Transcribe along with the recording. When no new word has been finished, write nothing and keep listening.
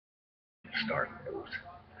starting news.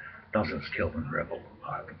 Dozens killed in rebel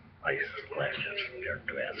ISIS clashes near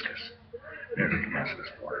Damascus. Near the Damascus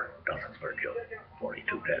border, dozens were killed.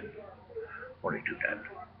 42 dead. 42 dead.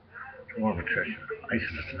 It's war of attrition.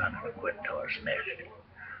 ISIS is not going to quit until they're smashed.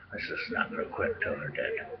 ISIS is not going to quit until they're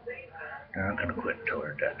dead. They're not going to quit until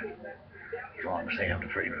they're dead. As long as they have the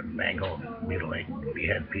freedom to mangle and mutilate and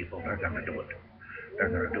behead people, they're going to do it. They're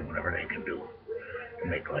going to do whatever they can do to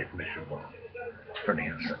make life miserable for the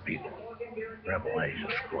innocent people. Rebel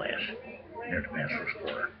ISIS clash near the Damascus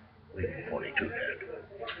border, leaving 42 dead.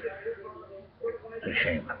 It's a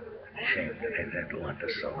shame. It's a shame that they had to let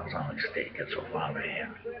this Islamic State get so far out of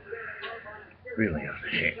hand. Really, it's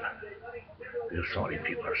a shame. Because so many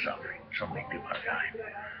people are suffering, so many people are dying.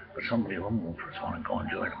 But so many lone wolfers want to go and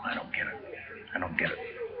join them. I don't get it. I don't get it.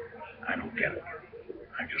 I don't get it.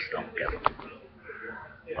 I just don't get it.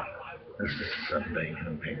 But this is the big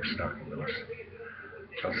thing starting with us.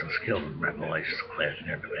 Dozens killed in rebel ISIS clash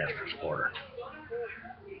near the Damascus border.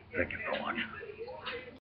 Thank you for watching.